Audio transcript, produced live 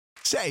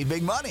Save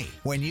big money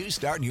when you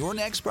start your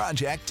next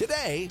project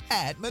today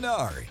at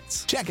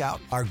Menards. Check out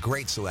our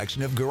great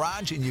selection of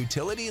garage and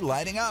utility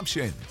lighting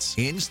options.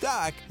 In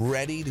stock,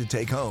 ready to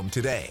take home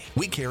today.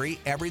 We carry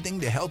everything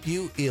to help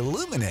you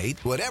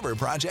illuminate whatever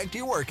project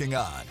you're working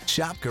on.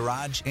 Shop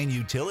garage and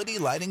utility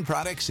lighting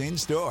products in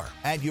store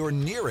at your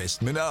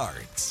nearest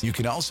Menards. You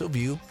can also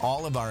view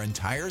all of our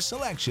entire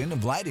selection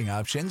of lighting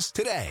options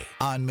today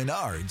on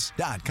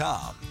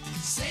Menards.com.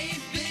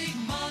 Save big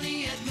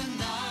money at Menards.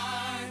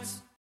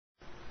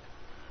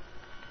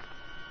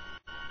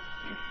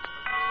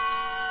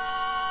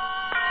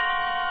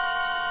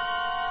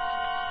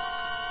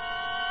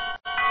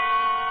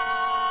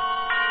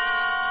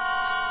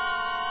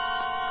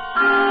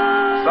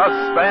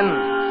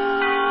 Suspense.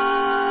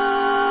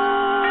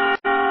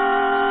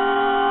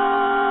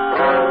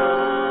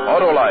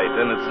 Autolite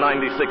and its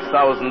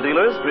 96,000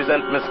 dealers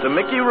present Mr.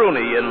 Mickey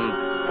Rooney in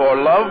For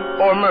Love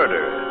or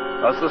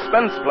Murder, a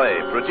suspense play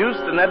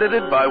produced and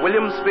edited by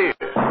William Spear.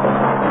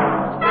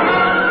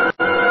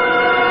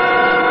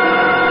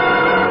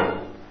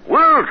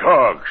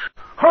 Wilcox!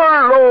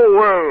 Hello,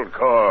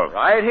 Wilcox!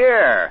 Right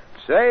here.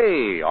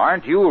 Say,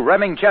 aren't you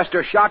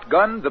Remingchester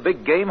Shotgun, the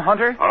big game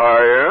hunter?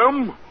 I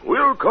am.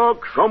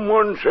 Wilcox,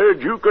 someone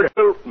said you could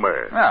help me.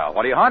 Well,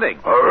 what are you hunting?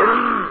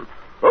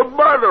 A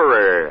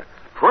battery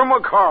from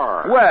a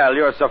car. Well,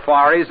 your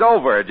safari's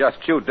over.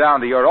 Just shoot down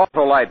to your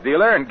Autolite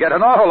dealer and get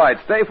an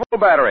Autolite Stay Full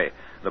battery.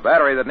 The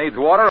battery that needs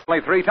water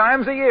only 3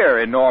 times a year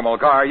in normal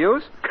car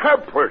use.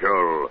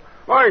 Capital.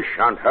 I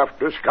shan't have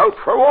to scout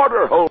for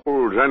water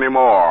holes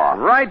anymore.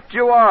 Right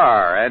you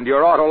are. And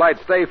your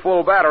Autolite Stay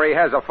Full battery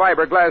has a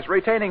fiberglass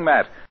retaining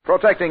mat,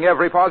 protecting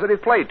every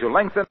positive plate to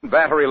lengthen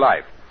battery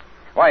life.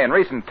 Why, in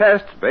recent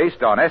tests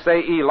based on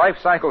SAE life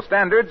cycle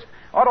standards,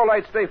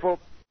 Autolite Stay Full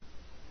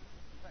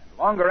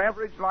longer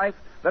average life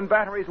than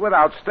batteries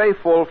without Stay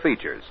Full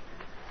features.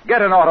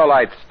 Get an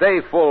Autolite Stay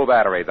Full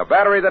battery, the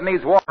battery that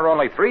needs water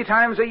only 3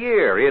 times a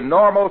year in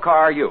normal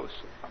car use.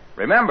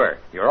 Remember,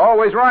 you're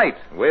always right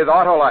with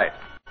Autolite.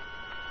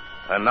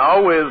 And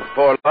now with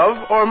For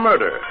Love or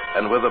Murder,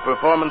 and with the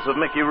performance of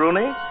Mickey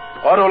Rooney,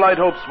 Autolite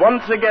hopes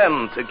once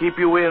again to keep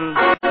you in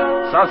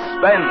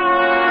suspense.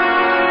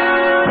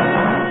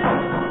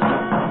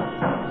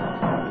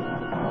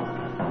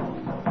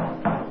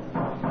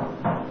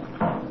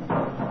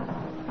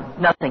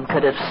 Nothing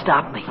could have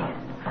stopped me.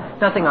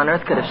 Nothing on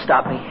earth could have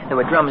stopped me. There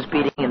were drums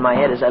beating in my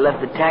head as I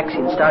left the taxi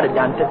and started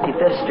down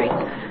 55th Street.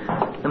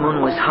 The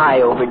moon was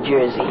high over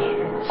Jersey,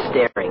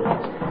 staring.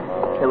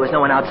 There was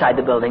no one outside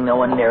the building, no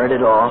one near it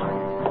at all.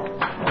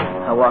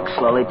 I walked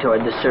slowly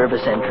toward the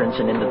service entrance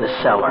and into the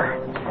cellar.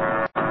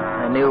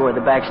 I knew where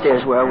the back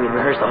stairs were. We'd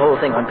rehearsed the whole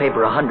thing on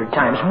paper 100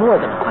 times,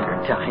 more than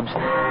 100 times.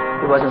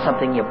 It wasn't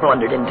something you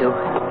blundered into.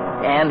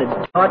 And it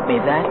taught me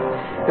that.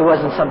 It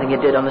wasn't something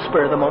you did on the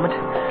spur of the moment.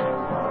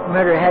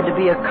 Murder had to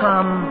be a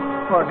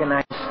calm,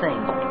 organized thing.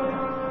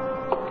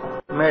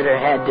 Murder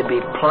had to be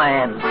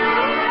planned.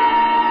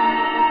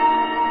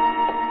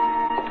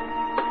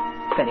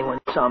 If anyone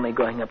saw me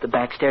going up the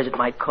back stairs, it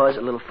might cause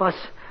a little fuss.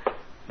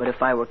 But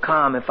if I were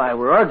calm, if I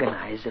were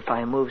organized, if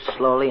I moved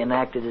slowly and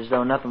acted as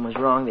though nothing was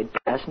wrong, they'd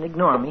pass and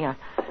ignore me. I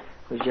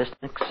was just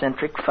an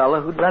eccentric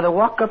fellow who'd rather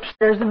walk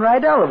upstairs than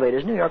ride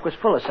elevators. New York was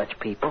full of such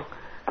people.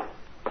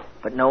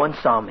 But no one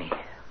saw me.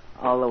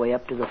 All the way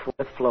up to the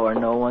 4th floor,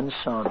 no one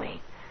saw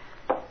me.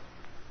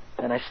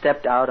 Then I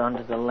stepped out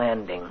onto the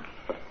landing.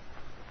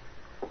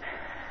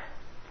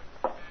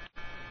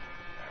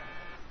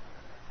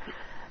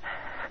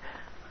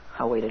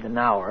 I waited an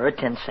hour, or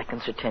 10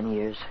 seconds, or 10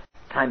 years.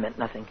 Time meant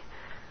nothing.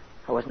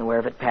 I wasn't aware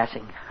of it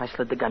passing. I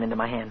slid the gun into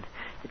my hand.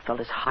 It felt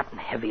as hot and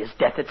heavy as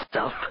death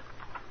itself.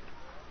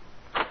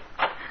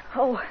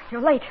 Oh,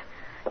 you're late.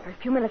 You're a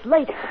few minutes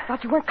late.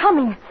 Thought you weren't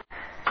coming.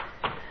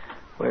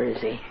 Where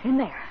is he? In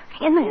there.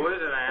 In there. Who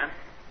is it, Ann?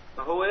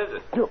 Who is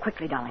it? Do it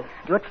quickly, darling.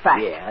 Do it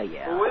fast. Yeah.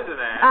 Who is it,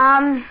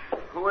 Ann?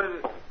 Who is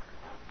it?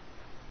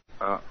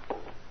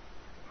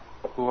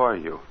 Who are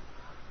you?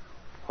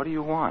 What do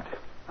you want?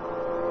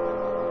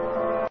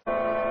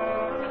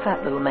 A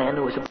fat little man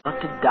who was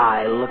about to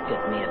die looked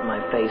at me, at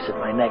my face, at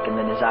my neck, and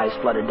then his eyes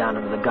fluttered down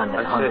into the gun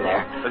that hung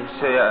there.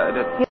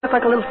 He looked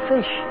like a little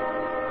fish.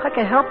 Like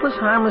a helpless,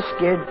 harmless,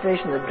 scared fish,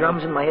 and the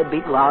drums in my head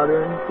beat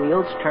louder, and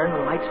wheels turned,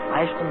 and lights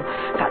flashed, and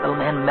the fat little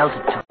man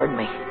melted toward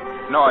me.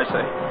 No, I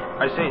say,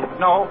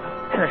 no.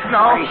 No.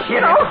 I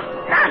hit him.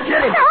 I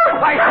hit him.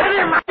 I hit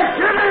him. I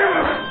hit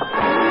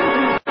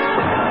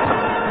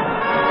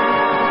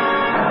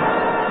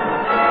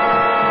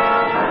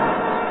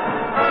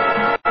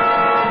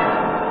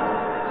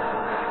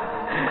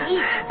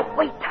him.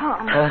 Wait,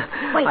 Tom.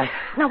 Wait.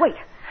 Now, wait.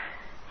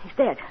 He's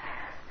dead.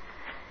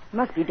 He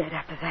must be dead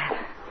after that.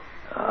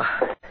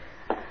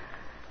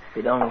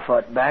 He'd only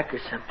fought back or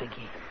something.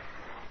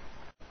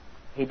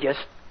 He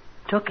just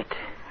took it.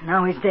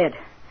 Now he's dead.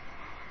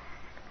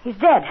 He's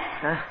dead.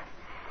 Huh?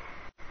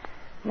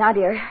 Now,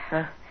 dear.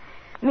 Huh?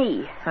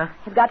 Me. Huh?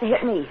 You've got to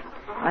hit me.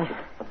 I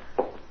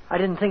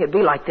didn't think it'd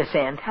be like this,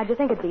 Ann. How'd you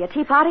think it'd be? A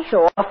tea party?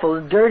 So awful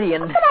dirty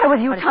and... What's the matter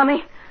with you,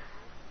 Tommy?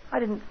 I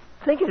didn't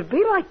think it'd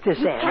be like this,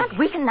 You Annie. can't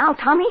reason now,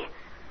 Tommy.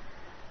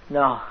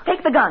 No.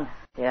 Take the gun.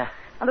 Yeah.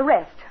 And the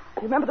rest.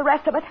 You remember the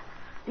rest of it?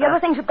 The other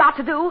things you've got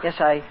to do? Yes,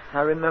 I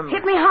remember.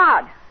 Hit me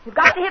hard. You've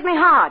got to hit me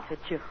hard. Hit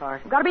you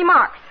hard. You've got to be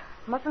marks.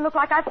 It mustn't look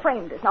like I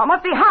framed this. Now, it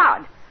must be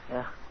hard.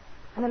 Yeah.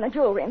 And then the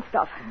jewelry and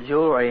stuff.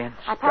 Jewelry and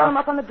I stuff. piled them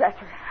up on the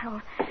dresser.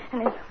 Oh,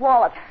 and his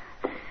wallet.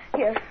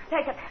 Here,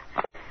 take it.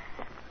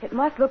 It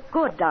must look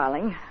good,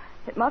 darling.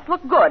 It must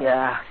look good.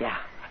 Yeah.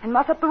 And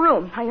muss up the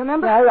room. Now, you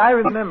remember? Yeah, I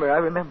remember.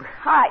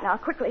 All right, now,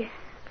 quickly.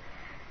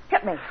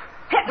 Hit me.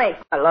 Hit me.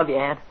 I love you,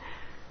 Ann.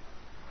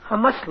 I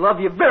must love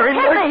you very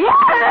Hit much. me.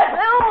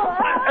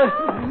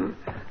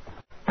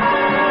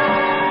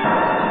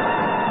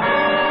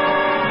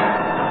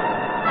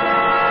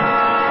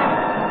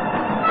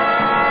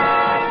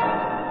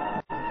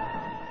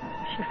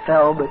 She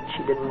fell, but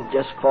she didn't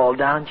just fall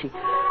down. She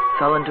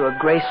fell into a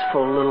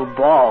graceful little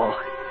ball.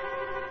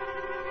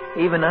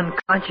 Even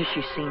unconscious,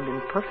 she seemed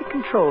in perfect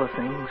control of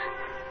things.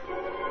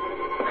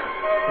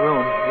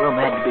 Room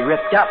had to be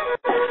ripped up.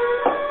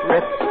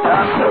 Ripped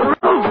up.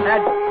 The room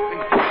had to be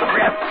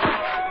ripped.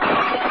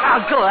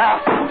 I'll go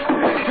out.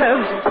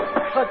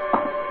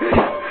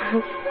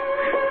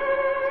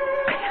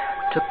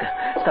 Took the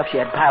stuff she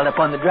had piled up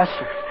on the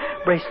dresser.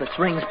 Bracelets,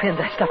 rings, pins.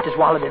 I stuffed his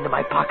wallet into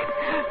my pocket.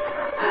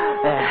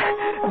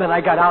 And then I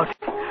got out.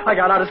 I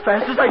got out as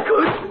fast as I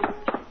could.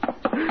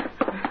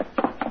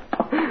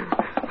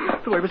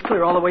 The way was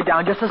clear all the way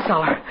down, just the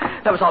cellar.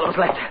 That was all that was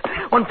left.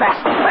 One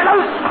fast.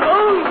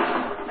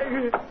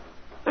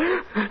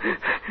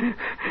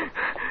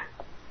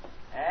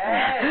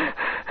 Hey,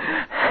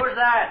 who's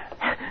that?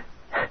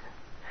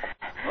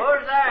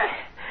 Who's that?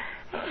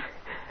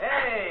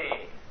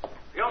 Hey,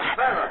 young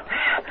fella.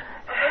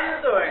 What are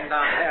you doing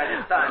down there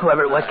this time?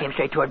 Whoever it was came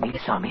straight toward me. He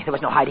saw me. There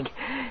was no hiding.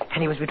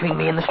 And he was between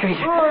me and the street.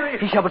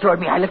 He shoveled toward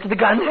me. I lifted the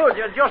gun. Good,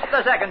 just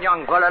a second,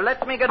 young fella.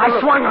 Let me get a I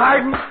look. swung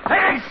hard and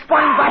I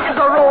spun back as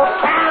a roll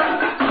of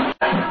cannon.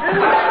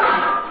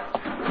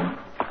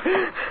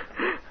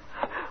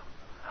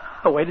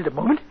 I waited a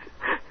moment.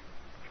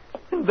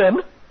 And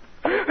then...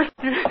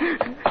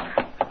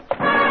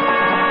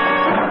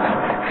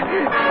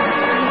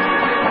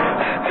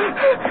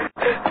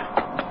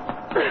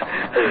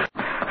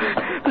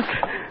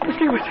 The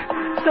street was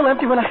still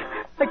empty when I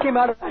came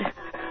out.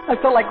 I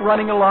felt like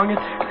running along it.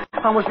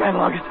 I almost ran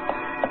along it.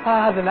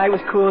 The night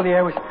was cool. The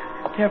air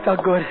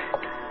felt good.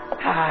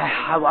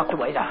 I walked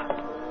away now.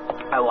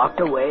 I walked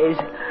a ways,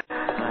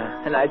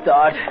 and I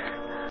thought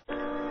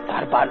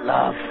about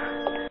love.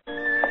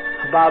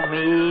 About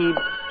me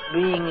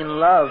being in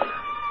love.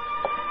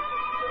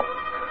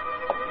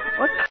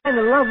 What kind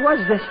of love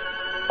was this?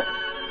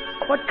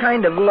 What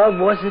kind of love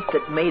was it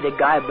that made a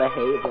guy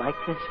behave like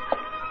this?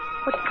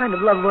 What kind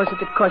of love was it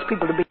that caused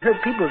people to be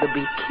hurt, people to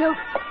be killed?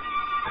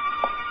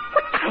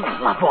 What kind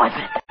of love was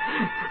it?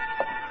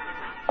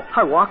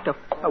 I walked.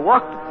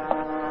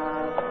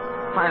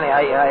 Finally,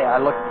 I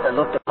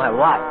looked at my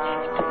watch.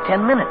 It took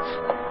 10 minutes.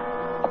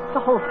 The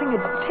whole thing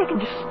had taken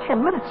just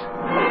 10 minutes.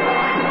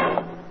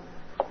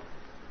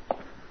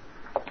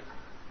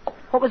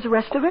 What was the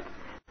rest of it?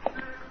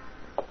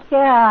 Yeah,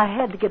 I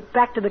had to get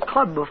back to the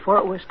club before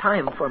it was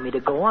time for me to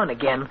go on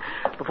again.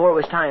 Before it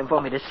was time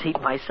for me to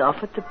seat myself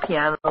at the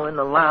piano in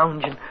the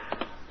lounge and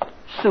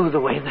soothe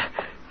away the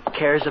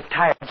cares of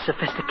tired,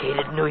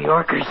 sophisticated New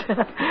Yorkers.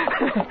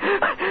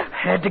 I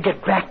had to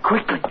get back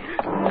quickly.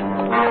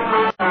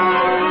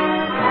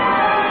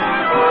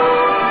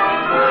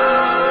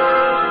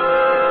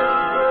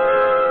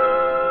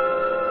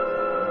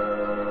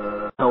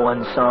 No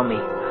one saw me.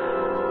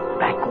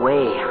 Back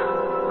way.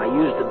 I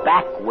used the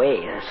back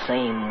way, the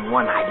same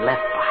one I'd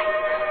left by.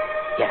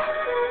 Yeah,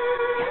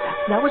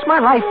 that was my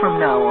life from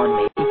now on,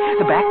 maybe.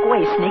 The back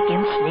way, sneak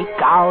in, sneak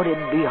out.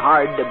 It'd be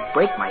hard to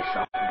break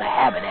myself of the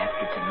habit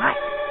after tonight.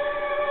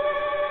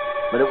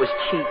 But it was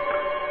cheap.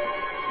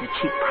 A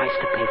cheap price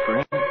to pay for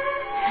Ann.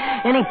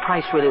 Any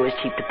price really was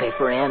cheap to pay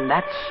for Ann.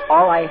 That's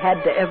all I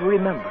had to ever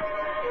remember.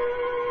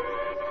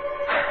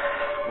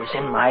 I was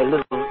in my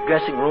little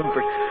dressing room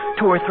for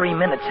 2 or 3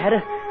 minutes. Had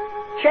a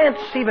chance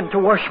even to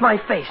wash my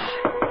face.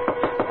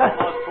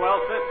 Almost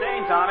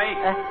 12:15, Tommy.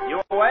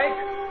 You awake?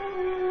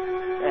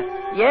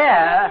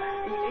 Yeah.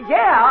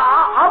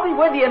 I'll be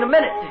with you in a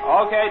minute.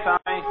 Okay,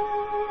 Tommy.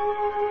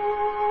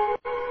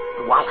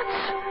 The wallets,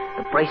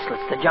 the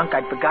bracelets, the junk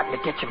I'd forgotten to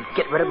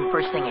get rid of them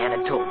first thing Ann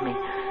had told me.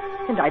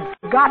 And I'd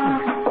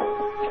forgotten.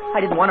 I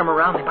didn't want them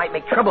around. They might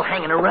make trouble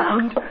hanging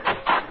around.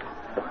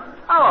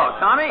 Hello,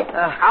 Tommy.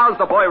 How's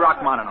the boy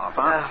Rachmaninoff,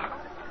 huh?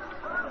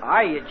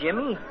 Hiya,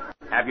 Jimmy.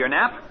 Have your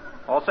nap?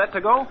 All set to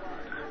go?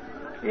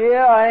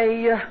 Yeah,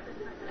 I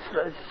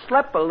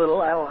slept a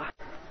little.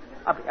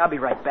 I'll be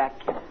right back.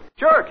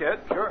 Sure, kid.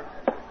 Sure.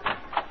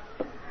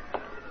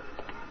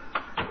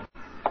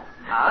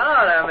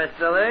 Hello there,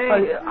 Mr.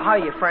 Lee.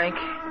 Hiya, Frank.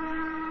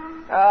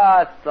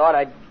 I thought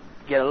I'd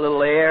get a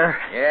little air.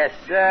 Yes,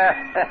 sir.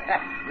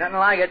 Nothing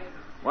like it.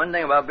 One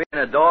thing about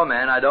being a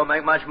doorman, I don't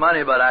make much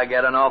money, but I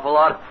get an awful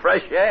lot of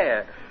fresh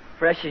air.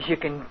 Fresh as you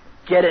can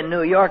get in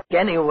New York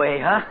anyway,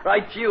 huh?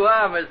 Right you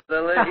are,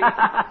 Mr.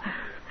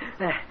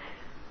 Lee.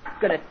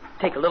 gonna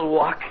take a little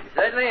walk. You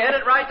certainly hit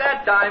it right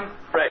that time.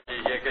 Fresh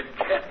as you could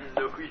get in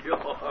New York.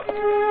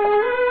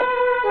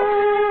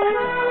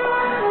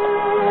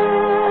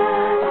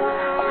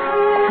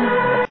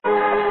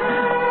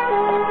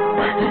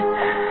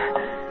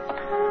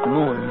 The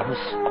moon was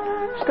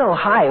still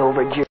high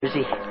over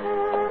Jersey.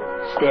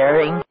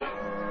 Staring.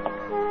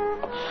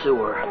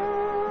 Sewer.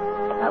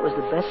 That was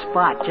the best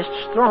spot. Just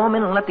throw him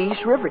in and let the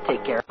East River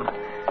take care of him.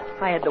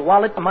 I had the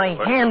wallet in my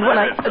hand when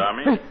I...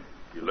 Tommy?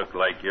 You look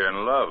like you're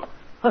in love.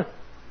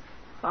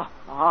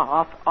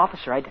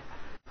 Officer, I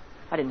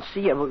didn't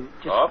see you.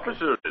 Just...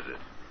 Officer, is it?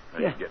 Yeah.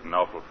 You're getting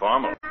awful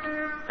formal.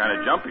 Kind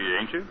of jumpy,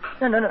 ain't you?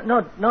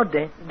 No,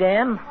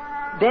 Dan.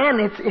 Dan,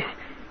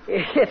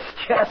 it's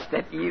just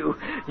that you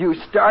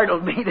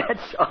startled me,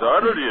 that's all.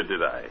 Startled you,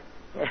 did I?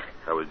 Yeah.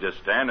 I was just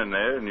standing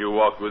there, and you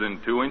walked within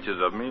 2 inches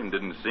of me and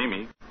didn't see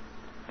me.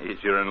 I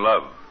guess you're in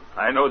love.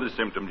 I know the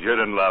symptoms.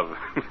 You're in love.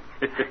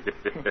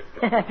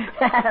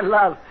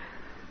 Love.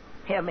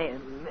 Yeah,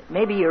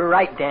 maybe you're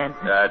right, Dan.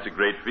 It's a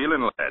great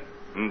feeling, lad.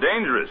 And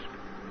dangerous.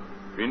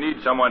 If you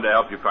need someone to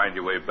help you find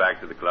your way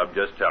back to the club,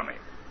 just tell me.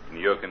 In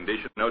your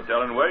condition, no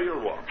telling where you'll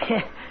walk.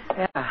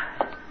 Yeah.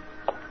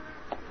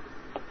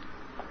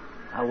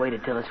 I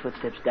waited till his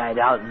footsteps died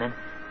out, and then...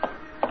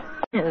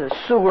 the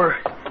sewer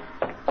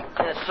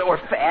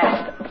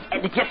fast.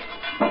 And to get...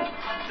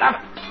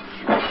 Stop.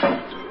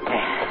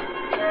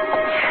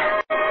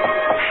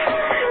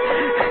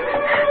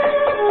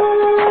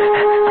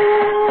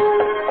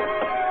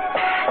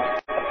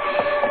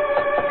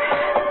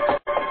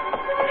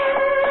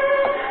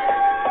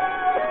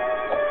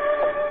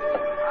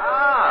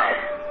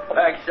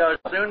 Back so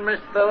soon,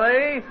 Mr.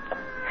 Lee?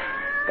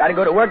 Gotta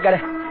go to work,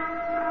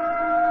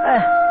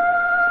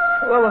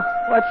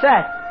 what's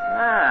that?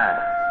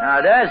 Now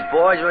there's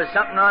boys with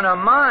something on their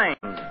mind.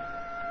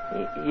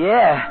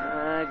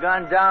 Yeah.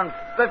 Gone down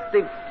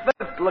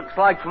 55th, looks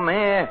like from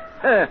here.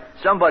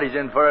 Somebody's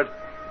in for it.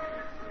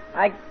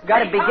 I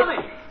gotta be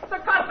Tommy, the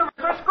customers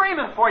are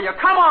screaming for you.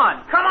 Come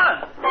on.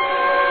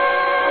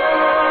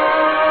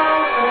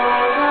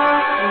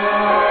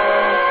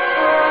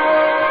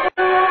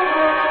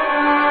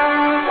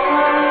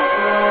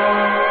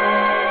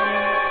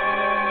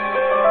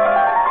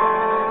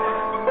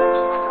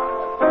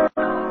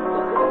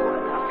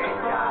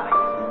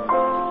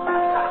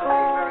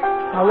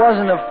 I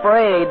wasn't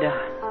afraid.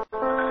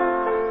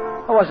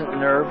 I wasn't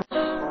nervous.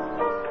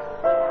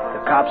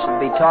 The cops would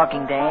be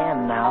talking to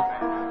Ann now.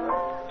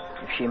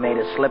 If she made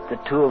a slip, the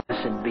two of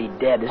us would be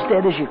dead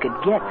as you could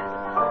get.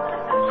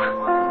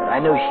 But I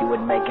knew she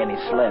wouldn't make any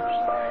slips.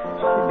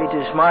 We'd be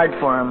too smart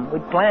for him.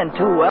 We'd planned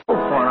too well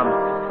for him.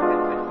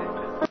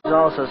 It was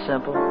all so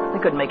simple. They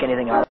couldn't make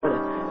anything out of it.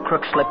 A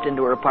crook slipped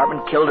into her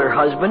apartment, killed her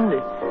husband.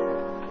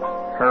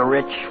 Her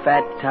rich,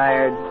 fat,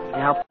 tired,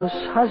 helpless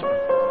husband.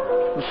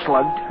 And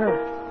slugged her.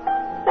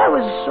 That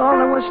was all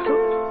there was to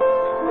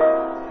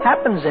it.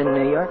 Happens in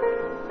New York.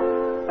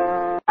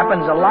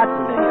 Happens a lot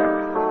in New York.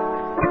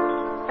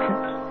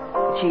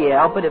 Could she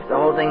help it if the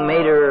whole thing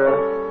made her a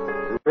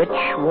rich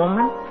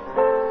woman?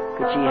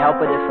 Could she help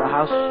it if a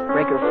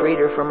housebreaker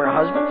freed her from her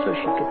husband so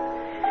she could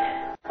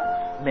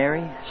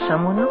marry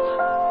someone else?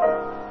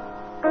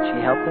 Could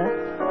she help that?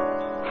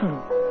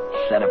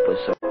 Setup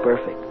was so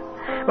perfect.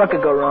 What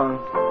could go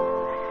wrong?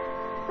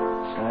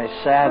 So I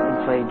sat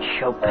and played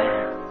Chopin,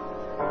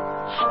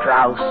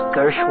 Strauss,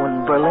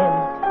 Gershwin, Berlin.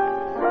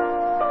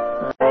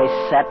 I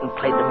sat and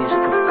played the music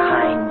of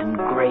kind and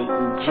great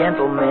and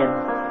gentle men.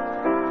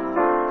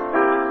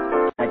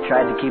 I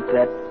tried to keep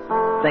that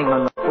thing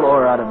on the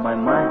floor out of my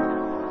mind.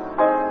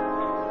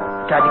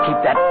 I tried to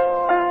keep that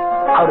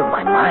out of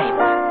my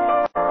mind.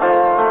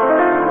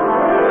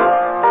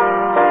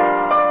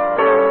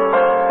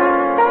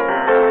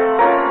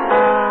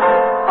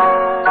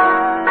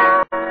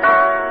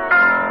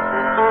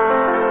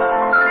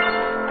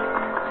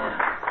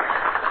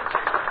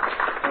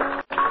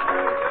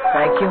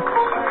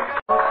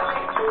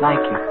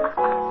 Thank you.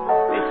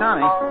 Hey,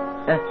 Tommy.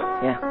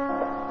 Yeah.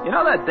 You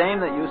know that dame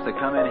that used to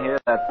come in here,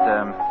 that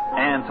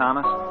Ann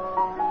Thomas?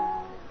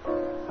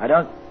 I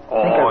don't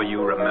Oh,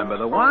 you remember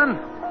the one?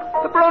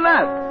 The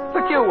brunette.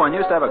 The cute one.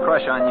 Used to have a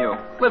crush on you.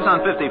 Lives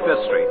on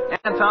 55th Street.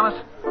 Ann Thomas?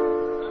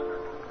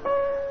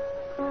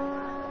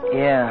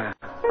 Yeah.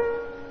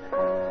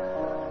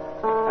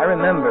 I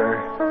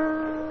remember.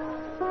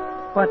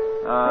 What?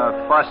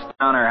 Fuss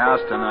down her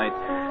house tonight.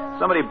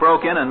 Somebody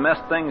broke in and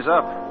messed things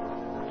up.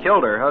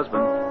 Killed her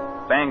husband.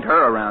 Banged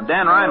her around.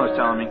 Dan Ryan was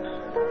telling me.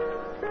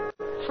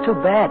 It's too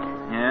bad.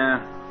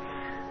 Yeah.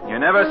 You're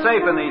never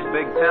safe in these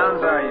big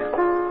towns, are you?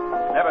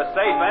 Never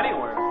safe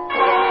anywhere.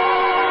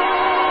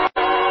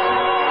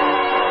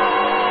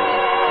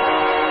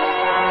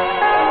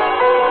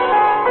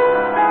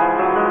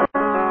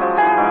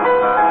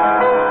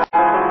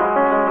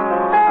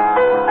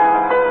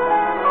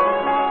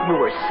 You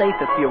were safe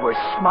if you were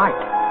smart.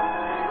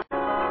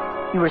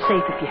 You were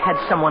safe if you had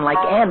someone like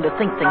Ann to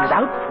think things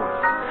out for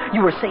you.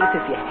 You were safe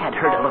if you had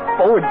her to look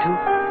forward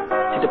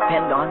to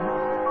depend on.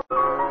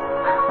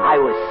 I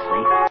was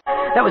safe.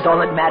 That was all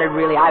that mattered,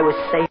 really. I was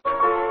safe.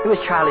 It was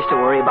childish to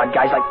worry about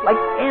guys like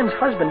Ann's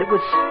husband. It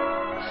was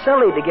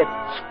silly to get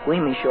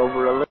squeamish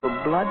over a little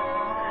blood.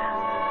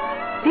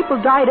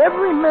 People died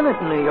every minute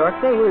in New York.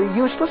 They were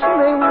useless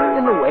and they were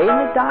in the way and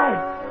they died.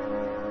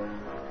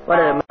 What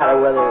did it matter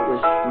whether it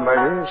was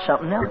murder or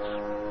something else?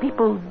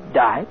 People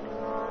died.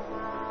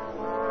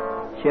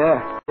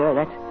 Sure,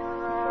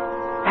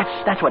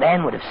 that's what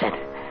Ann would have said.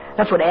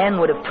 That's what Ann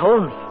would have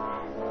told me.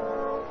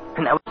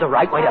 And that was the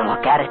right way to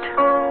look at it.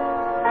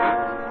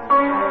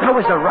 That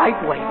was the right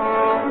way.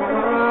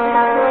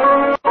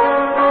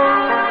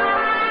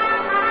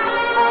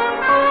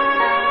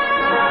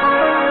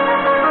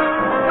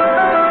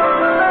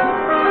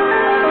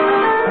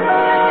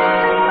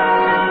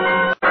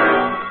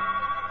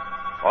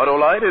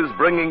 Autolite is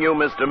bringing you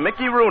Mr.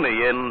 Mickey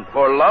Rooney in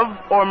For Love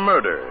or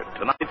Murder,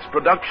 tonight's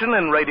production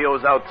in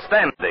radio's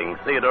outstanding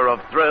theater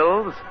of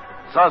thrills,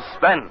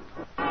 Suspense.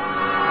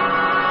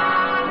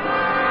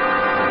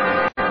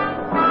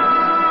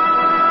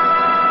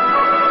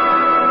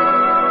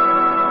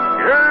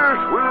 Yes,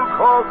 we'll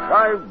call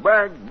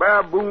 5-bag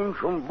baboons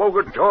from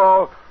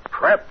Bogota,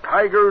 trapped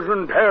tigers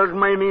in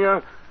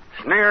Tasmania,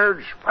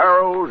 snared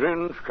sparrows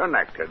in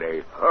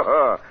Schenectady.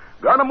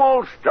 Got 'em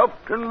all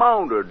stuffed and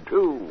mounted,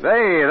 too.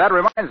 Say, that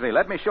reminds me.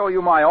 Let me show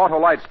you my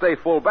Autolite Stay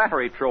Full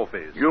battery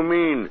trophies. You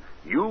mean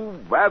you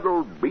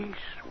battled beasts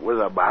with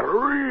a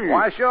battery?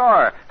 Why,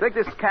 sure. Take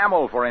this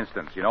camel, for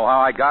instance. You know how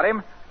I got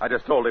him? I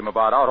just told him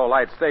about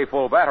Autolite Stay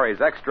Full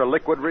batteries, extra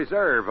liquid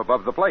reserve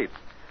above the plates.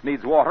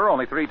 Needs water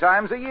only 3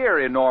 times a year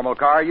in normal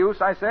car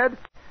use, I said.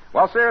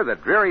 Well, sir, the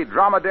dreary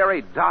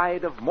dromedary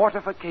died of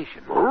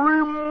mortification.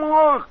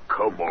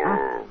 Remarkable.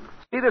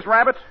 See this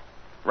rabbit?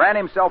 Ran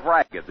himself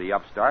ragged, the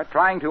upstart,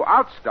 trying to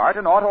outstart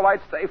an Autolite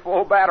Stay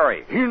Full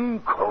battery.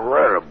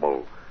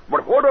 Incredible.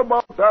 But what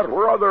about that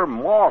rather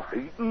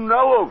moth-eaten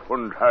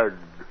elephant head?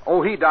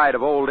 Oh, he died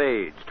of old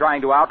age,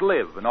 trying to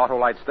outlive an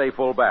Autolite Stay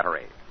Full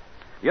battery.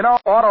 You know,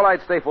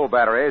 Autolite Stay Full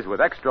batteries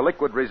with extra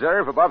liquid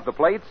reserve above the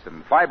plates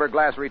and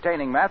fiberglass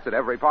retaining mats at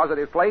every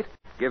positive plate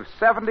give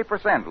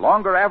 70%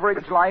 longer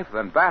average life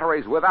than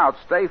batteries without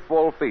Stay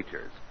Full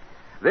features.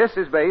 This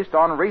is based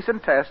on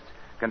recent tests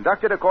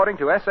conducted according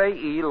to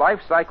SAE life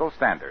cycle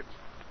standards.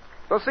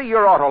 So see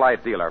your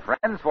Autolite dealer,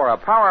 friends, for a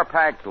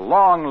power-packed,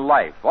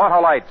 long-life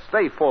Autolite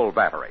Stay Full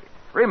battery.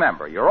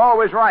 Remember, you're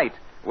always right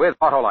with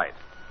Autolite.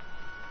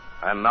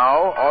 And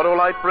now,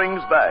 Autolite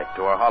brings back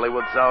to our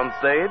Hollywood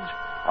soundstage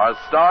our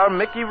star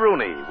Mickey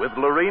Rooney with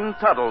Lorene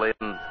Tuttle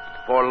in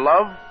For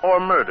Love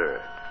or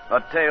Murder, a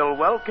tale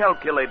well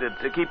calculated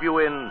to keep you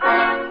in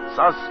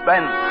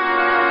suspense.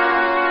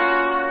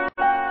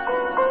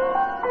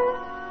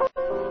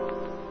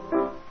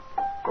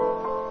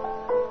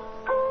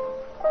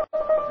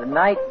 The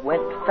night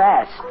went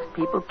fast.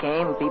 People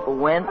came, people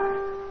went.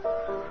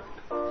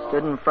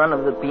 Stood in front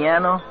of the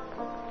piano.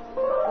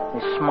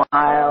 They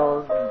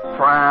smiled,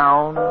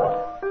 frowned.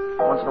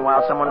 Once in a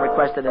while someone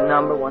requested a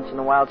number. Once in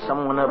a while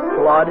someone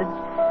applauded. It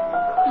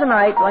was a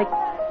night like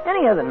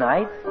any other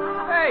night.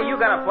 Hey, you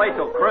gotta play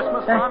till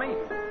Christmas, Tommy?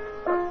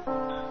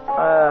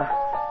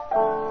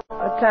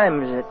 What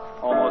time is it?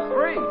 Almost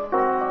 3.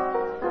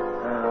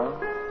 Oh.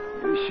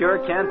 You sure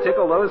can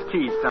tickle those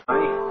keys,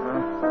 Tommy.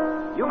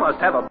 You must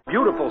have a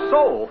beautiful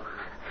soul.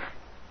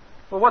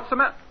 Well, what's the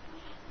matter?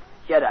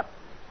 Shut up.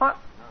 What?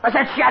 I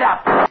said shut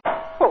up!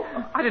 Oh,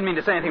 I didn't mean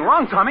to say anything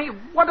wrong, Tommy.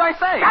 What did I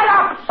say? Shut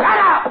up! Shut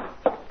up!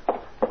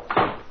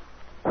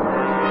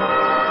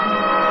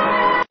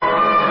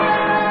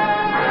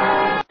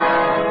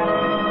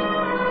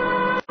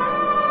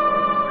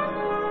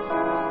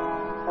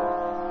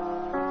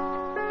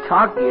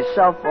 Talk to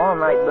yourself all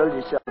night, build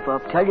yourself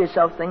up, tell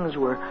yourself things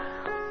were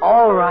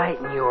all right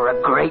and you were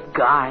a great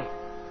guy.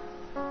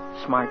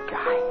 Smart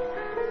guy.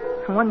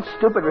 One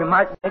stupid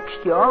remark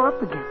mixed you all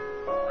up again.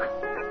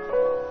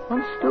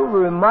 One stupid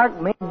remark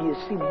made you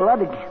see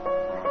blood again.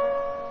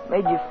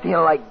 Made you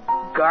feel like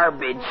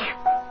garbage.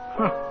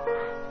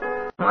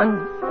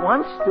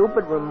 One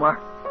stupid remark.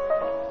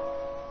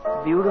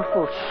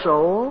 Beautiful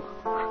soul.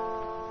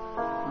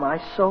 My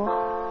soul.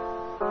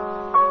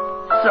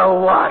 So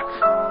what?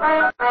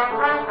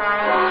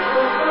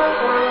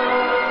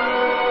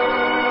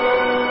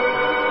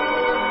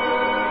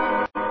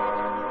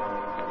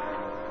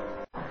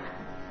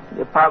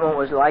 The apartment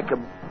was like a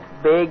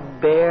big,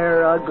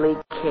 bare, ugly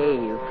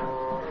cave.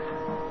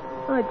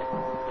 I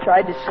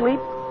tried to sleep.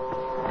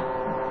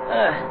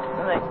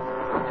 And I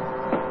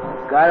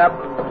got up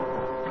and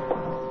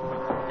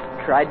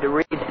tried to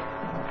read.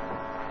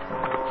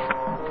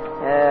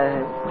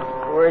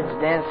 Words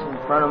danced in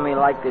front of me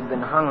like they'd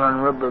been hung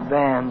on rubber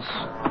bands.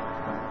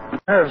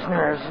 Nerves,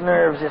 nerves,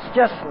 nerves. It's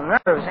just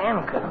nerves.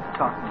 Ann could have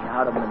talked me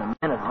out of them in a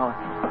minute. All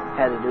I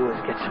had to do was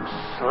get some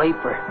sleep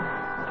or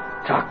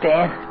talk to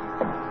Ann.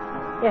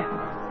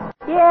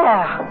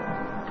 Yeah.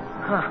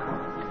 Huh.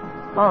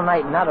 All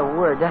night, not a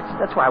word.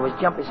 That's why I was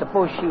jumpy.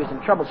 Suppose she was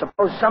in trouble.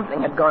 Suppose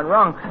something had gone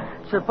wrong.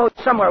 Suppose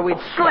somewhere we'd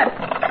slipped.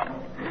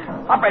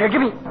 Operator,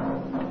 give me...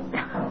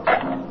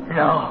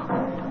 No.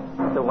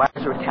 The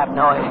wires were tapped.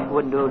 No, it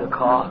wouldn't do to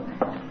call.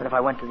 But if I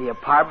went to the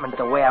apartment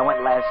the way I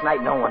went last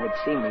night, no one would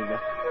see me. The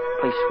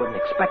police wouldn't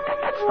expect that.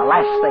 That's the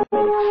last thing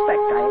they'd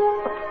expect.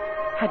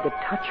 I had to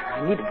touch her.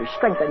 I needed her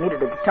strength. I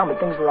needed her to tell me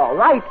things were all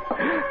right.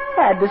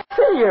 I had to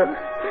see her.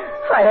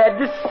 I had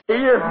to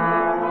see her.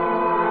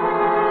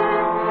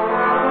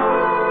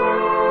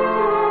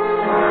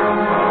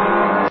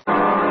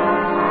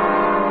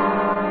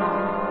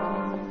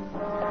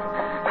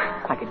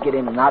 I could get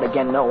in and out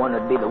again. No one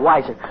would be the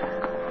wiser.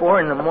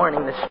 4 a.m,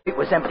 the street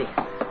was empty.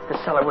 The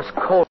cellar was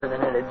colder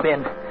than it had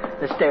been.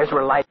 The stairs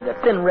were lighted. A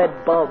thin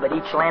red bulb at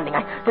each landing.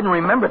 I didn't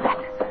remember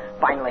that.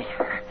 Finally.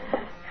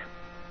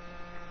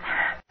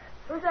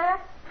 Who's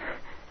there?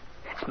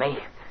 It's me.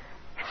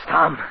 It's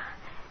Tom.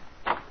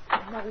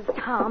 No,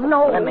 Tom,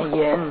 no. Let me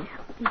in.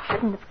 You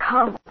shouldn't have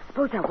come.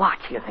 Suppose they're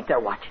watching. You think they're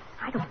watching?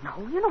 I don't know.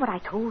 You know what I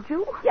told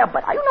you? Yeah,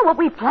 but You know what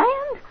we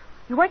planned?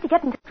 You weren't to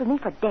get in touch with me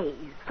for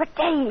days. For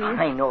days.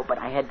 I know, but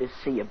I had to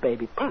see you,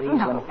 baby. Please.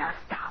 No, let me... now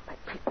stop it.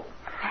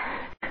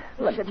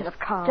 You shouldn't have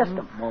come. Just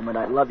a moment.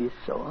 I love you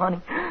so, honey.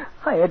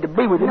 I had to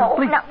be with you. No,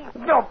 please.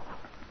 no.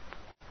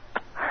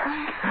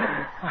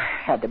 I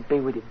had to be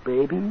with you,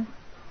 baby.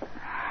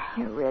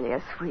 You're really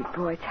a sweet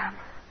boy, Tom.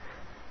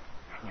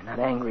 You're not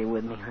angry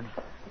with me, honey.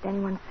 Did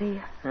anyone see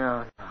you?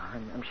 No,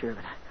 I'm sure of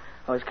it.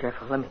 I was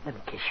careful. Let me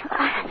kiss you.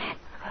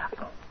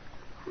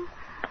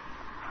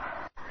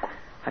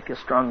 I feel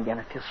strong again.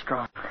 I feel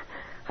strong.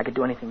 I could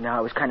do anything now.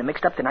 I was kind of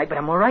mixed up tonight, but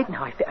I'm all right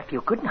now. I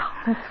feel good now.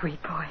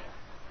 Sweet boy.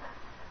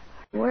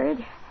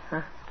 Worried?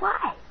 Huh?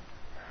 Why?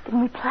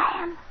 Didn't we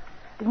plan?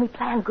 Didn't we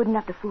plan good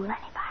enough to fool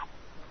anybody?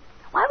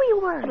 Why were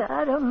you worried?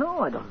 I don't know.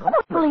 Well,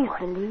 the police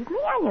believed me.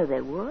 I knew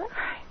they would.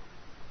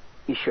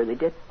 You sure they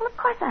did? Well, of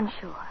course I'm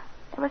sure.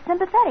 They were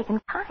sympathetic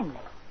and kindly.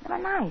 They were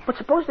nice. But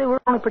suppose they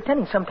were only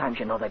pretending. Sometimes,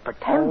 you know, they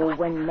pretend. Oh,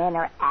 when men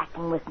are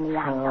acting with me,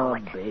 I know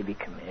it. Baby,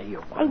 come here.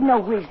 You're one. There's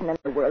no reason in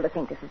the world to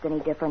think this is any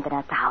different than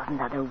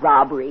 1,000 other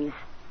robberies.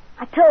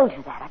 I told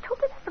you that. I told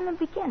you that from the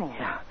beginning.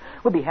 Yeah.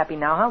 We'll be happy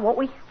now, huh? Won't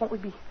we? Won't we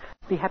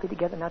be happy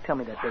together? Now tell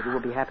me that, baby.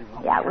 We'll be happy.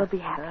 We'll be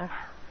happy.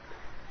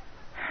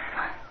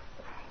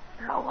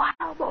 You're a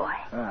wild boy.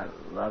 I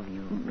love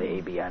you,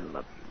 baby. I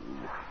love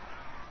you.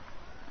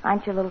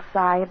 Aren't you a little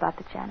sorry about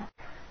the janitor?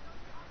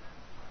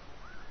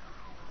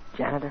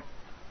 Janitor?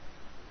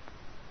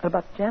 What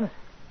about the janitor?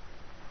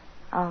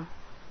 Oh.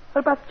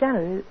 What about the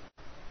janitor?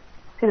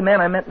 See the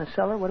man I met in the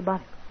cellar? What about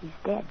him? He's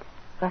dead.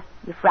 What?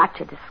 You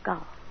fractured his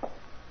skull.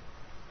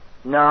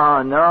 No.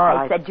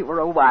 I said you were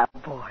a wild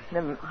boy.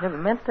 Never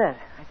meant that.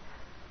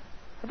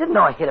 I didn't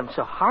know I hit him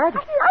so hard. I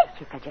liked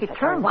you because you're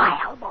turned a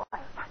wild boy.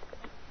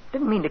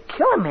 Didn't mean to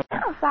kill him, man.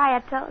 I'm sorry I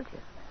told you.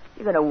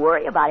 You're going to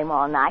worry about him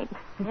all night.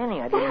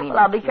 Annie, I didn't mean Well,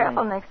 I'll to be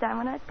careful next time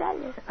when I tell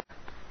you.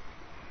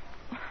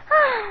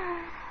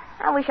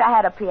 I wish I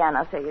had a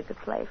piano so you could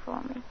play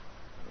for me.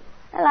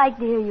 I like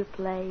to hear you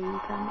play,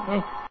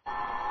 Tommy.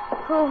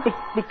 Oh,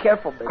 be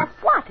careful, baby.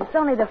 What? It's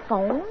only the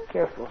phone.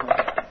 Careful.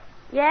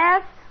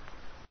 Yes?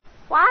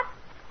 What?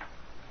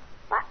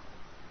 What?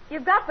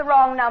 You've got the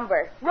wrong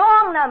number.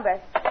 Wrong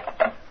number.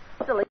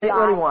 Silly guy.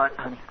 What do you want,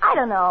 honey? I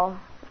don't know.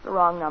 It's the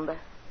wrong number.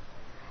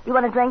 You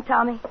want a drink,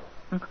 Tommy?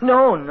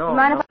 No. You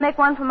mind if I make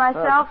one for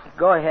myself?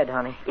 Go ahead,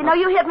 honey. You know,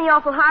 you hit me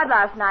awful hard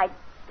last night.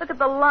 Look at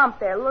the lump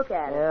there. Look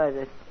at it.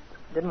 Yeah, I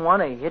didn't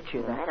want to hit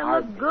you that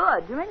hard. You made it look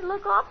good. You made it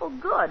look awful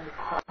good.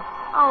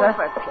 Oh,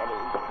 for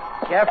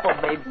pity. Careful,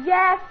 baby.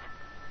 Yes.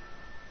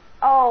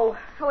 Oh,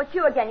 it's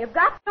you again. You've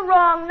got the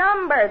wrong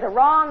number. The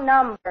wrong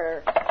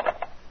number.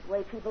 The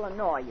way people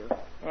annoy you.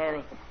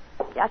 Annie.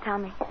 Yeah,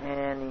 Tommy.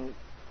 Annie.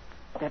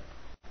 That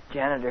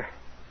janitor.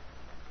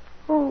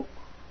 Who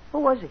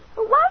was he?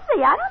 Who was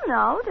he? I don't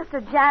know. Just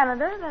a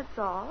janitor, that's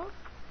all.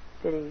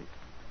 Did he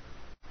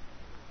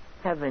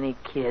have any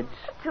kids?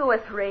 2 or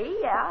 3,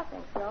 yeah, I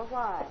think so.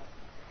 Why?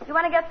 You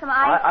want to get some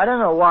ice? I don't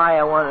know why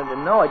I wanted to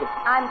know.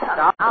 I'm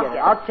coming. I'll get it.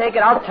 I'll take it.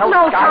 I'll tell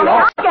no, the guy. Tommy,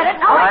 I'll get it.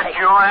 No, All right,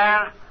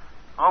 Joanne.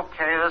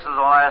 Okay, this is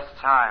the last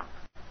time.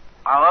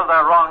 I love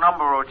that wrong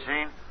number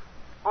routine.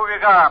 Who you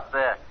got up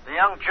there? The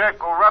young chick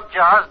who rubbed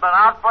your husband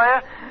out for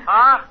you?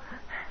 Huh?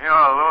 You're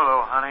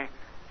Lulu, honey.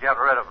 Get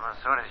rid of him as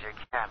soon as you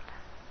can.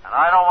 And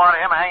I don't want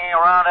him hanging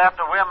around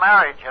after we're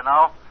married, you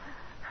know.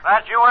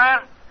 That you,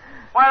 Ann?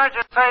 Why don't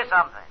you say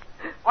something?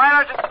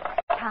 Why don't you...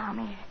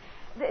 Tommy.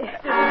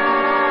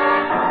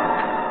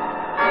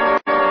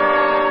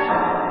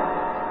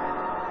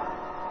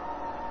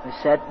 I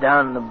sat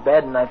down in the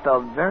bed and I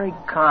felt very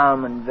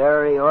calm and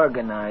very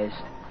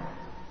organized.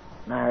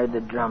 And I heard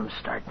the drums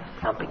start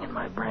thumping in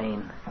my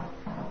brain,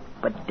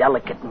 but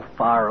delicate and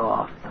far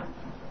off.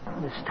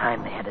 This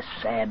time they had a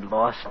sad,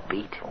 lost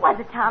beat. Was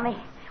it, Tommy?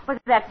 Was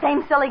it that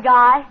same silly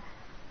guy?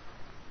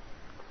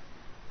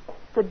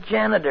 The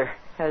janitor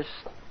has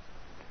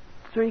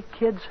 3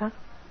 kids, huh?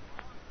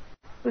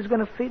 Who's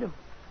going to feed them?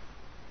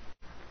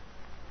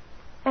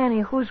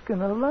 Annie, who's going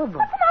to love them?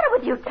 What's the matter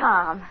with you,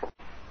 Tom?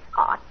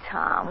 Oh,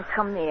 Tom,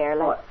 come here.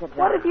 Let's sit down.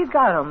 What have you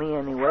got on me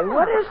anyway?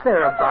 What is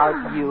there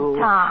about you?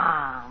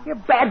 Tom. You're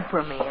bad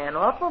for me, Ann.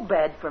 Awful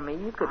bad for me.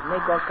 You could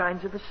make all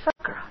kinds of a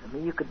sucker out of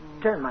me. You could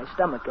turn my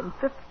stomach in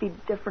 50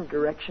 different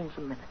directions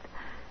a minute.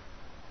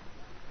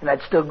 And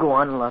I'd still go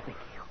on loving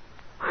you.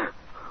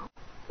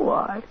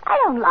 Why? I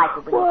don't like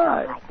it when you Why?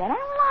 talk like that. I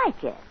don't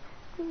like it.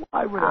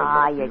 Why would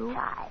I love you? You're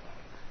tired.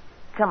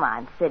 Come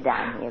on, sit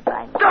down here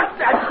by me. Don't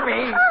touch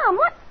me! Tom,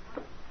 what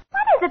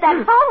is it,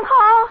 that phone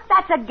call?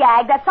 That's a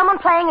gag. That's someone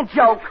playing a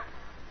joke.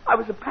 I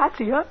was a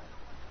patsy, huh?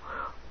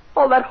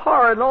 All that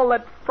horror and all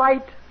that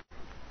fright.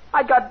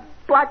 I got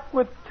black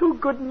with two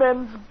good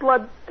men's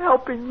blood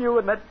helping you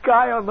and that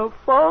guy on the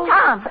phone.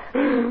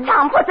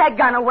 Tom, put that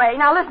gun away.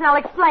 Now, listen, I'll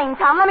explain,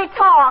 Tom. Let me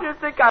talk. You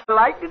think I'd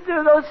like to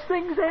do those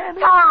things, Annie?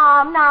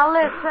 Tom, now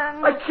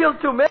listen. I killed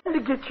two men to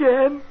get you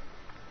in,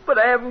 but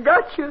I haven't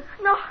got you.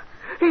 No,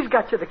 he's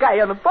got you. The guy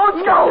on the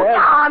phone. No,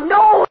 Tom,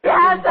 no, he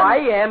hasn't. By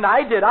end,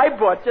 I did. I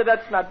bought you.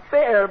 That's not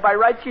fair. By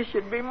rights, you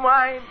should be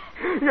mine.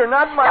 You're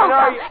not mine, No,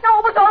 are you? no,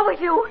 it was always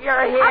you.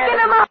 You're here. I get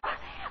him up.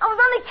 I was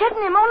only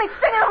kidding him, only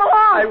stringing him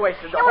along. I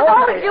wasted the It was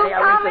whole always day. you,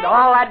 I Tommy. wasted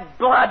all that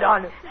blood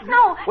on it.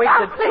 No,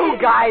 Wasted Tom, two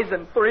please. guys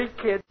and 3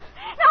 kids.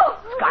 No.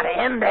 It's got to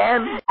end,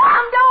 Ann.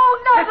 Tom, no.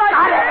 It's got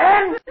to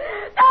end.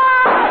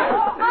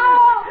 No.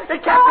 It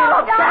can't be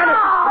love, can it?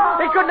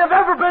 It couldn't have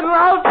ever been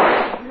love.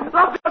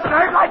 Love doesn't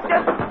hurt like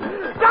this.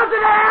 Does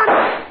it, Ann?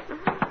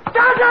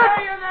 Does it?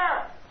 Hey, you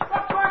there!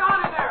 What's going on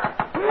in there?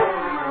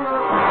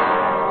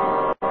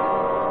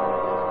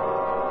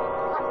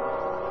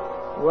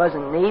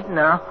 Wasn't neat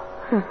now.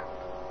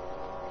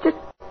 Just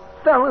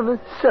fell in a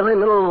silly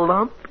little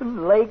lump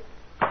and lay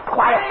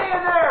quiet. Hey,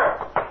 in there!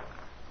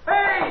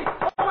 Hey,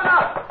 open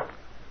up!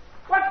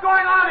 What's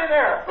going on in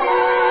there? What's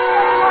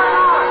going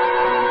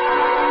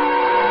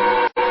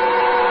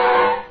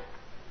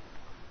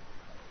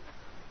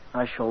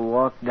on? I shall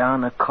walk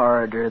down a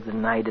corridor the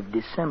night of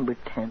December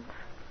 10th.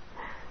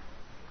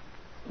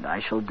 And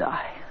I shall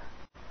die.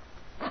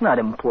 It's not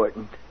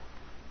important.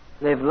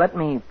 They've let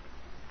me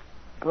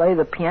play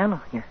the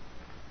piano here.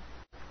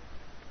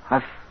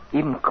 I've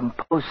even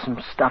composed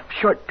some stuff,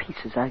 short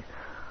pieces. I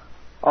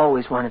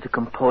always wanted to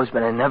compose,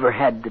 but I never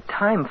had the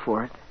time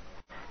for it.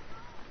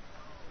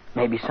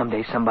 Maybe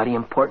someday somebody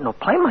important will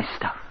play my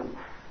stuff.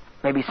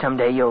 Maybe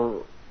someday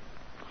you'll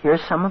hear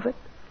some of it.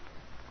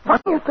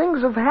 Funnier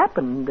things have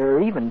happened. There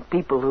are even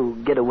people who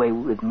get away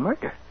with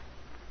murder.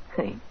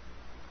 Hey,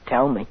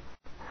 tell me.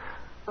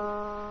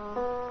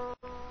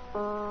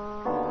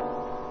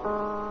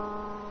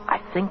 I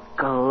think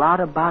a lot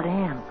about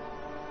Anne.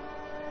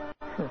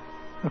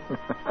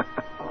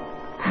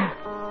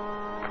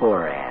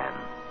 Poor Anne.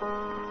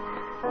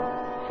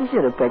 She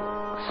should have picked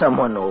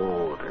someone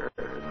older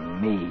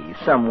than me.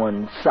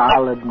 Someone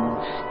solid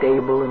and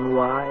stable and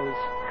wise.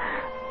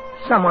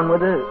 Someone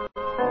with a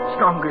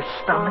stronger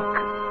stomach.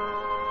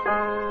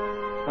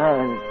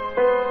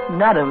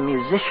 Not a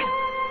musician.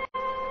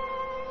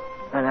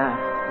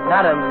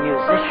 Not a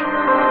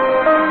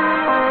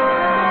musician.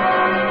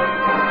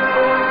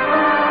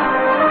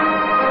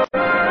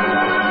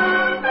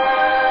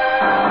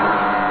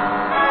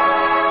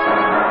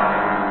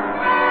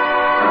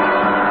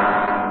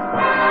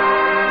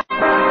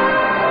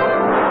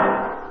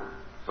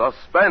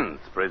 Suspense,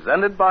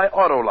 presented by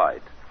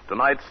Autolite.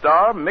 Tonight's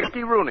star,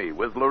 Mickey Rooney,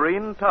 with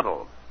Lorene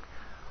Tuttle.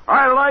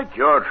 I like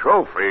your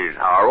trophies,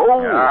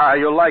 Harrow.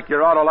 You'll like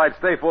your Autolite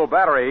Stay Full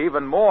battery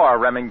even more,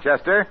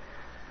 Remingchester.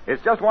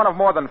 It's just one of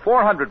more than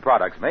 400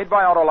 products made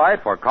by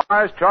Autolite for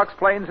cars, trucks,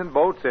 planes, and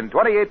boats in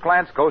 28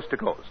 plants coast to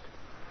coast.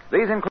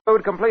 These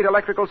include complete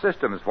electrical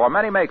systems for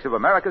many makes of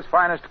America's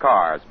finest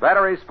cars,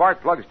 batteries,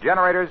 spark plugs,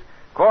 generators,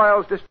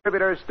 coils,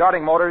 distributors,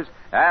 starting motors,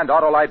 and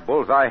Autolite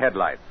bullseye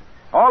headlights.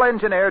 All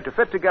engineered to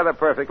fit together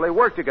perfectly,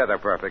 work together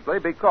perfectly,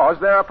 because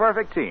they're a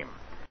perfect team.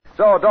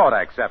 So don't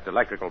accept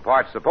electrical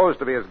parts supposed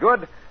to be as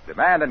good.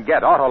 Demand and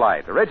get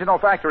Autolite, original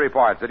factory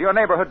parts at your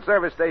neighborhood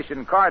service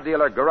station, car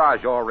dealer,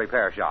 garage, or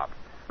repair shop.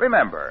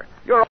 Remember,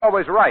 you're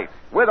always right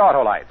with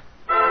Autolite.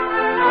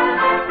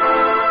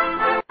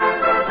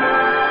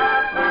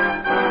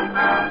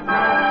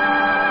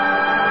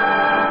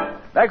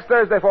 Next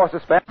Thursday for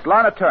Suspense,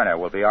 Lana Turner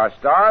will be our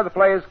star. The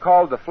play is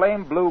called The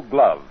Flame Blue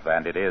Glove,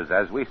 and it is,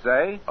 as we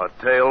say, a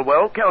tale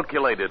well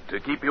calculated to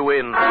keep you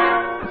in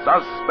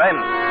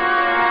suspense.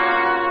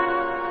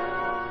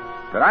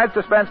 Tonight's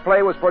Suspense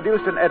play was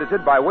produced and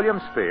edited by William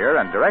Spear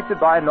and directed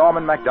by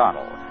Norman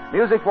MacDonald.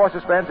 Music for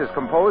Suspense is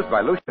composed by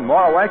Lucien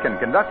Morawek and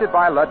conducted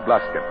by Lud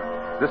Gluskin.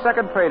 The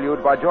second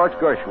prelude by George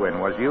Gershwin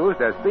was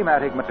used as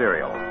thematic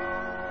material.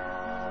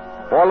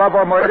 For Love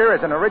or Murder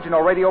is an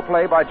original radio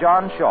play by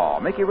John Shaw.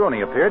 Mickey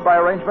Rooney appeared by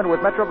arrangement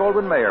with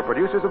Metro-Goldwyn-Mayer,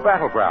 producers of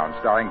Battleground,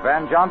 starring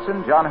Van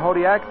Johnson, John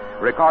Hodiak,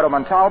 Ricardo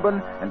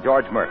Montalban, and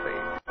George Murphy.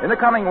 In the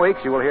coming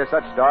weeks, you will hear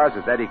such stars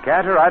as Eddie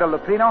Cantor, Ida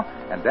Lupino,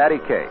 and Daddy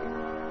Kay.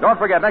 Don't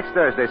forget, next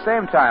Thursday,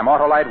 same time,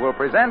 Autolite will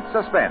present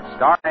Suspense,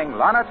 starring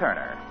Lana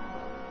Turner.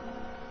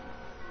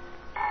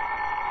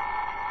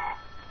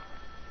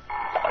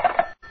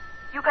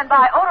 You can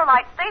buy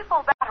Autolite Stay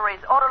Full batteries,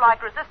 Autolite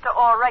resistor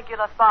or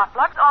regular spark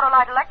plugs,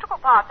 Autolite electrical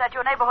parts at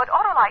your neighborhood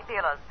Autolite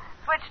dealers.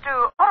 Switch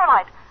to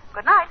Autolite.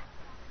 Good night.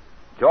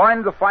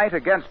 Join the fight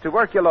against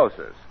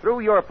tuberculosis.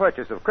 Through your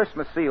purchase of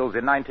Christmas seals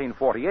in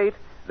 1948,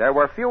 there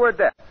were fewer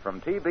deaths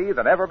from TB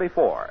than ever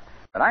before.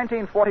 The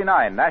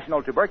 1949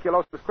 National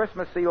Tuberculosis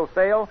Christmas Seal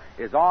Sale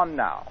is on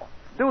now.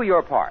 Do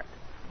your part.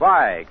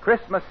 Buy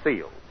Christmas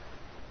seals.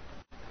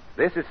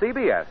 This is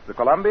CBS, the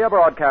Columbia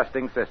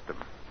Broadcasting System.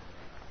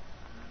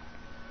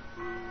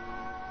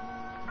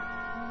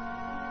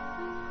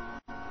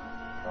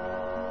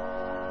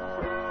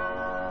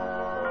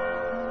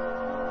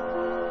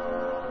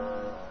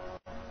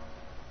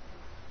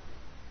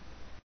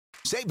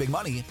 Save big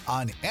money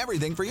on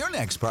everything for your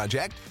next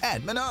project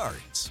at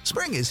Menards.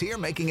 Spring is here,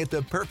 making it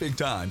the perfect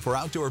time for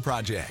outdoor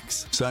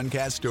projects.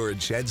 Suncast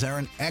storage sheds are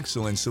an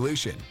excellent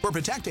solution for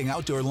protecting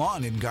outdoor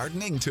lawn and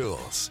gardening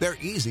tools. They're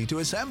easy to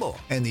assemble,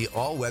 and the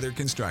all-weather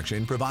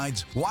construction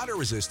provides water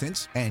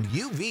resistance and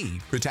UV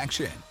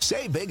protection.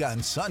 Save big on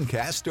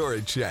Suncast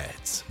storage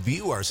sheds.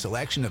 View our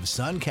selection of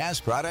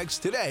Suncast products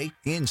today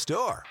in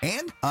store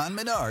and on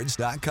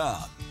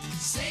Menards.com.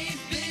 Save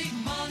big